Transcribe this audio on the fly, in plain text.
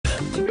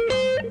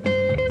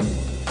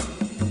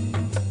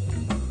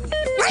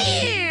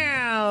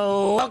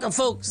Welcome,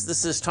 folks.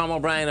 This is Tom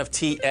O'Brien of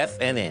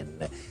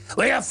TFNN.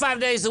 We got 5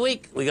 days a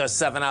week. We go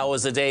 7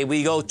 hours a day.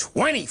 We go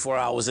 24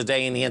 hours a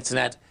day in the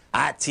internet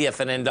at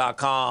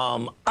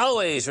TFNN.com.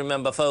 Always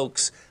remember,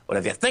 folks,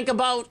 whatever you think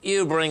about,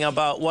 you bring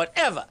about.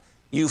 Whatever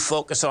you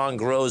focus on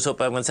grows. Hope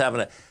everyone's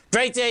having a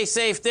great day,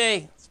 safe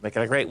day. Let's make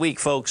it a great week,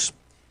 folks.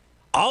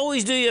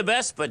 Always do your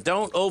best, but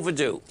don't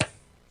overdo.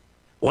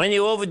 When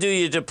you overdo,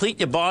 you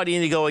deplete your body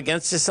and you go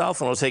against yourself,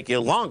 and it'll take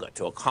you longer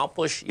to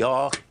accomplish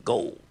your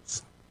goals.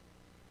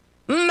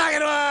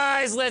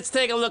 Market-wise, let's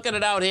take a look at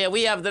it out here.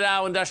 We have the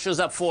Dow Industrials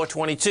up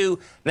 422,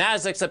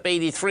 Nasdaq's up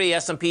 83,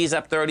 S&P's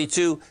up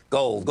 32,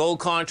 gold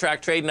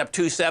contract trading up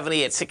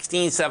 270 at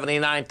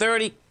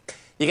 1679.30.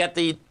 You got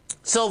the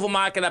silver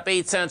market up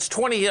 8 cents,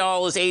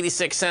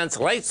 $20.86.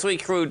 Light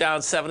sweet crude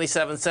down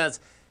 77 cents,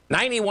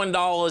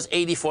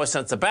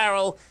 $91.84 a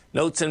barrel.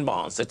 Notes and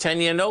bonds. The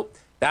 10-year note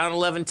down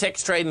 11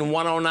 ticks, trading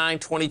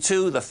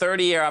 109.22. The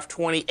 30-year off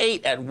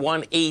 28 at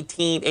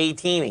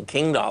 118.18 in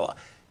King Dollar.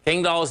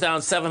 King Dollar's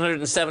down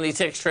 770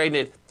 ticks,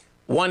 trading at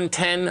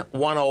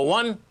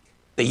 110.101.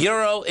 The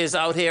euro is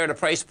out here at a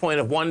price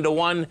point of 1 to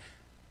 1.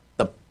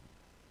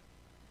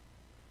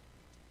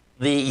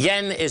 The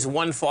yen is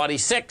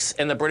 146,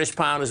 and the British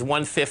pound is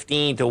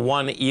 115 to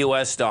 1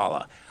 U.S.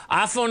 dollar.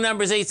 Our phone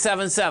number is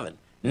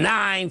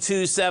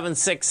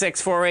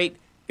 877-927-6648.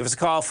 Give us a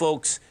call,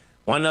 folks.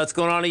 Want to know what's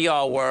going on in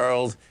your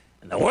world.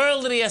 In the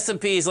world of the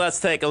S&Ps, let's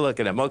take a look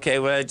at them. Okay,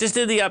 well, just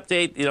did the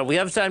update. You know, we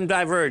have some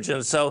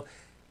divergence, so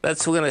we're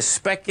going to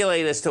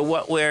speculate as to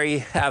what we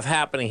have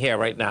happening here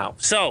right now.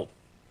 So,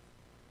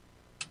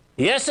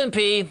 the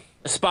S&P,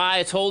 SPY,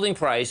 it's holding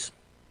price.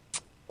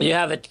 You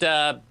have it,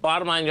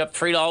 bottom line, you're up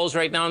 $3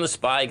 right now on the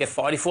SPY. You get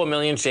 44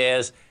 million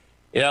shares.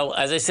 You know,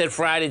 as I said,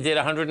 Friday did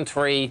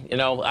 103. You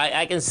know,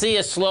 I can see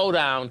a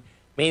slowdown,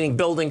 meaning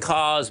building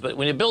cars. But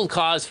when you build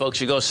cars,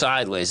 folks, you go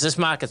sideways. This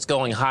market's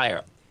going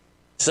higher.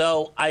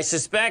 So I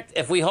suspect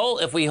if we do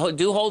hold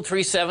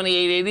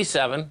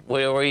 378.87,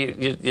 where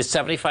you're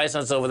 75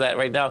 cents over that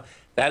right now,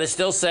 that is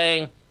still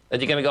saying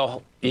that you're going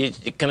to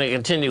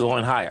continue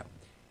going higher.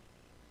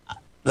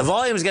 The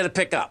volume's going to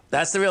pick up.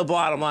 That's the real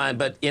bottom line.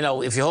 But, you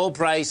know, if you hold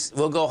price,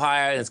 we'll go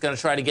higher, and it's going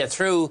to try to get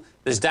through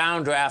this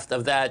downdraft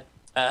of that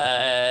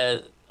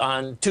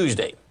on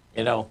Tuesday,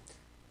 you know.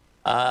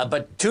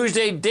 But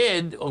Tuesday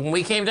when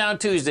we came down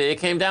Tuesday, it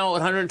came down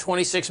with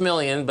 126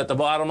 million, but the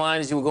bottom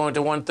line is you were going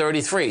to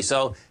 133.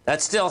 So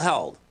that's still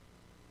held.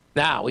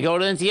 Now, we go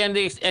to the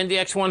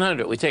NDX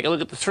 100. We take a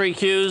look at the three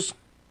Qs,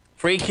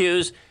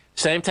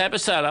 same type of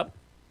setup,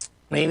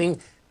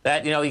 meaning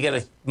that, you know, you get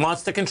a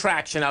monster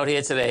contraction out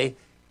here today,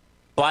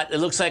 but it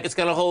looks like it's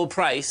going to hold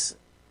price.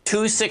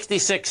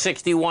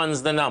 266.61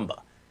 is the number.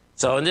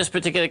 So in this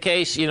particular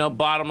case, you know,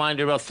 bottom line,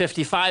 you're about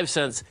 55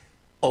 cents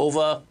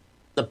over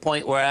the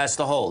point where it has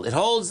to hold. It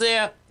holds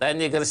there, then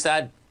you're going to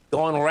start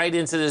going right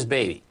into this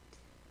baby.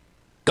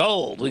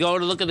 Gold. We go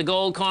to look at the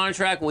gold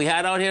contract. We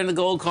had out here in the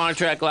gold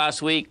contract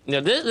last week. You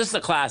know, this is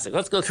a classic.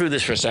 Let's go through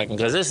this for a second,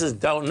 because this is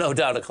no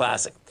doubt a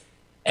classic.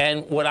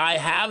 And what I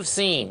have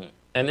seen,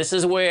 and this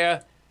is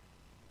where,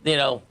 you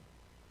know,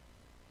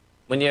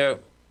 when you're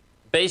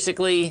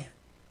basically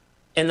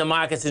in the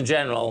markets in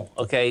general,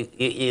 okay,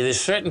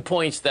 there's certain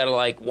points that are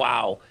like,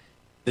 wow,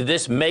 did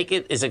this make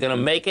it? Is it going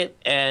to make it?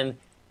 And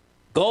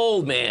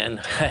gold,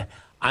 man,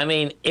 I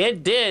mean,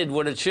 it did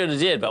what it should have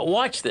did. But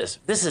watch this.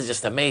 This is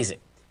just amazing.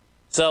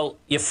 So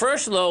your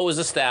first low was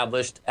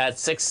established at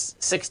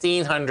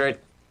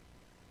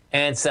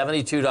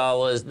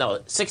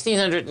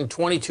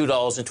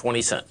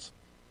 $1,622.20.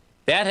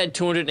 That had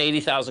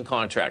 280,000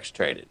 contracts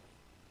traded.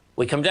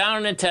 We come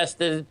down and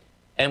tested,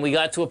 and we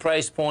got to a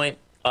price point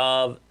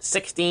of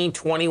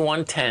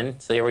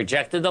 1621.10. So you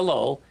rejected the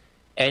low,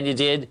 and you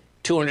did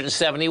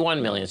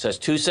 271 million. So that's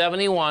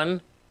 271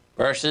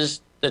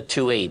 versus the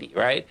 280,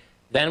 right?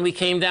 Then we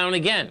came down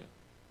again.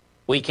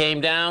 We came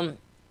down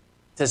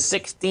to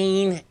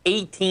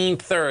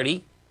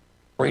 1618.30,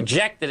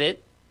 rejected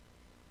it,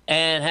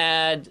 and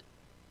had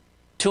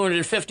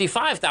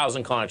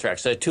 255,000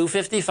 contracts. So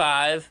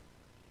 255,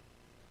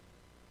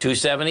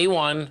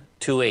 271,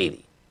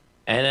 280.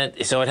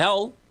 And so it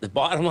held. The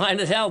bottom line,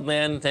 it held,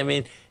 man. I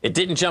mean, it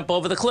didn't jump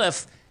over the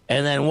cliff.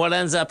 And then what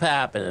ends up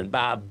happening?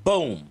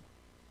 Boom.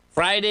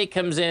 Friday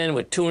comes in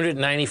with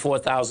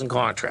 294,000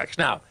 contracts.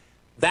 Now,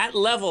 that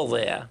level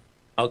there,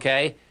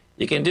 okay,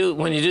 you can do,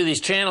 when you do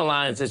these channel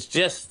lines, it's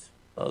just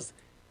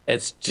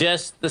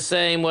the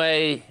same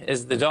way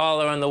as the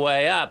dollar on the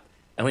way up.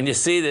 And when you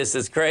see this,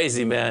 it's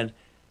crazy, man.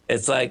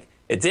 It's like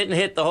it didn't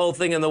hit the whole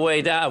thing on the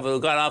way down, but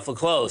it got awful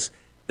close.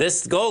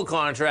 This gold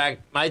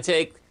contract, my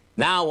take,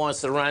 now wants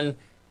to run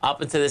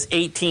up into this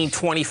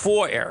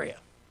 1824 area.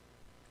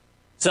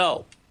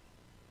 So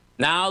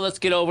now let's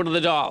get over to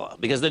the dollar,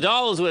 because the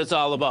dollar is what it's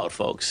all about,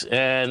 folks.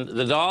 And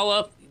the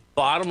dollar,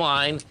 bottom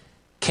line,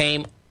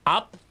 came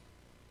up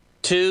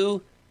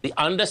to the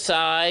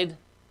underside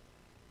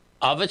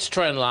of its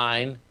trend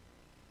line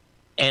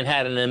and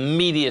had an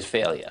immediate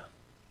failure.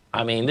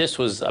 I mean, this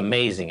was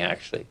amazing,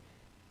 actually.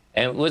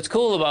 And what's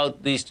cool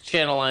about these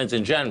channel lines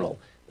in general,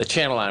 the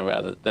channel line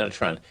rather than a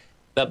trend,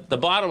 the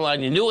bottom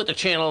line, you knew what the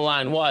channel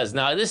line was.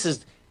 Now, this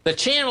is, the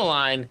channel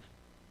line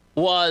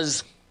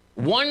was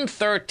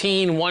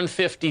 113,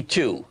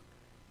 152.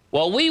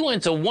 Well, we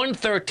went to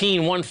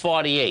 113,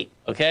 148,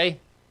 okay?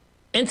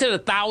 Into the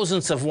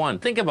thousandths of one.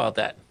 Think about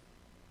that.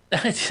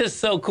 That's just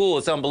so cool.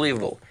 It's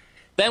unbelievable.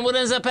 Then what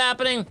ends up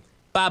happening?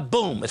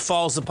 Boom, it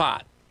falls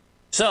apart.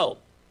 So,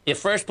 your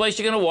first place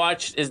you're going to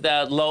watch is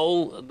that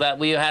low that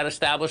we had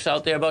established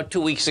out there about 2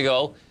 weeks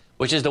ago,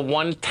 which is the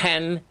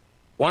 110,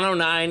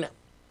 109,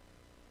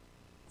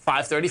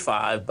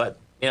 535. But,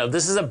 you know,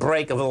 this is a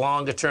break of a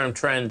longer-term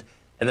trend,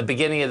 and the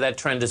beginning of that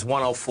trend is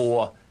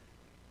 104,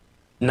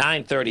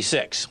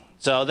 936.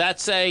 So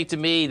that's saying to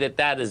me that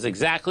that is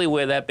exactly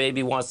where that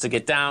baby wants to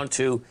get down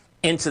to,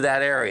 into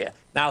that area.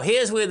 Now,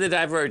 here's where the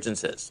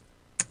divergence is.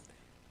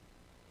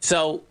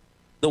 So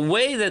the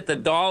way that the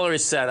dollar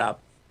is set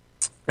up,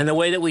 and the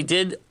way that we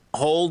did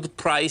hold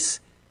price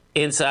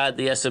inside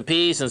the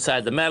S&Ps,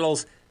 inside the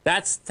metals,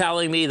 that's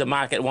telling me the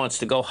market wants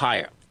to go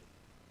higher.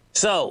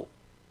 So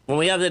when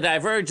we have the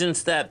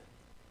divergence that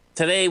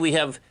today we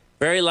have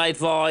very light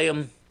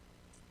volume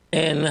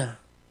in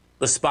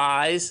the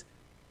SPYs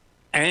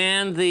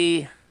and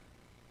the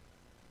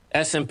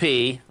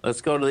S&P,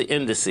 let's go to the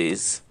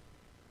indices.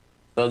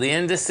 So the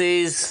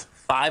indices,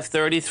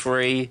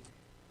 533.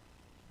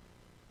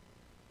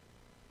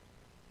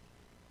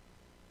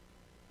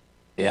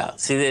 Yeah,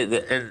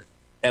 see,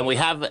 and we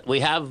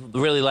have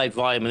really light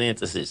volume in the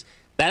indices.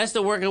 That has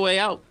to work our way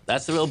out.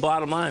 That's the real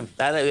bottom line.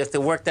 We have to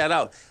work that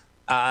out.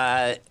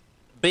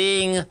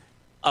 Being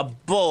a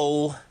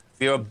bull,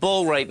 if you're a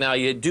bull right now,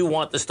 you do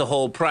want this to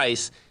hold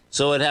price,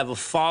 so it'd have a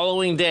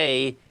following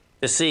day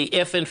to see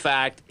if, in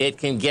fact, it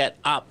can get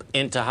up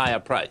into higher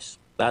price.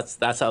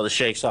 That's how this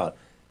shakes out.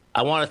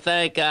 I want to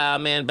thank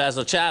man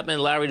Basil Chapman,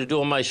 Larry, to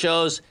doing my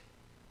shows.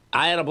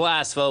 I had a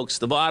blast, folks.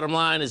 The bottom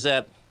line is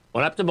that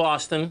went up to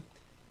Boston.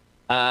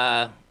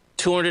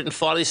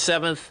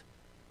 247th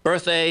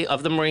birthday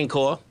of the Marine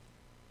Corps.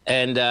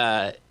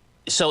 And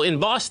so in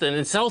Boston,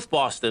 in South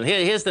Boston,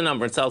 here's the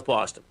number in South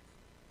Boston.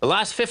 The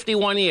last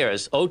 51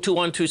 years,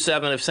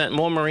 02127 have sent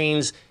more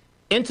Marines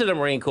into the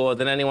Marine Corps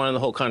than anyone in the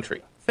whole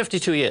country.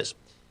 52 years.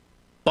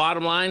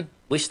 Bottom line,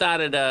 we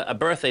started a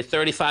birthday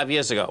 35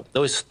 years ago.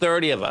 There was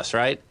 30 of us,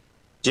 right?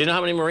 Do you know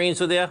how many Marines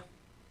were there?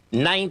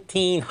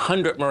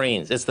 1,900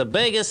 Marines. It's the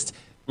biggest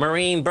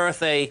Marine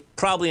birthday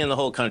probably in the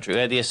whole country.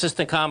 We had the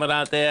assistant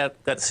commandant there,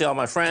 got to see all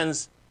my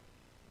friends.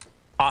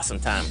 Awesome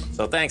time.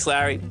 So thanks,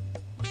 Larry.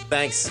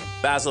 Thanks,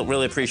 Basil.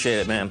 Really appreciate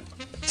it, man.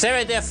 Stay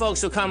right there,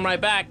 folks. We'll come right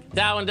back.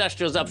 Dow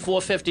Industrial's up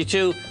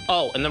 452.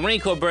 Oh, and the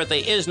Marine Corps birthday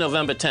is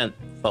November 10th,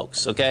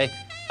 folks, okay?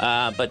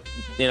 But,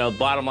 you know,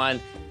 bottom line,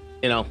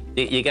 you know,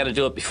 you got to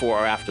do it before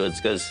or afterwards,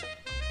 because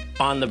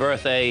on the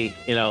birthday,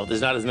 you know,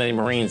 there's not as many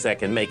Marines that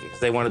can make it, because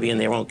they want to be in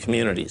their own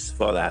communities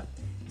for that.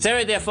 Stay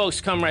right there,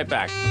 folks. Come right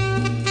back.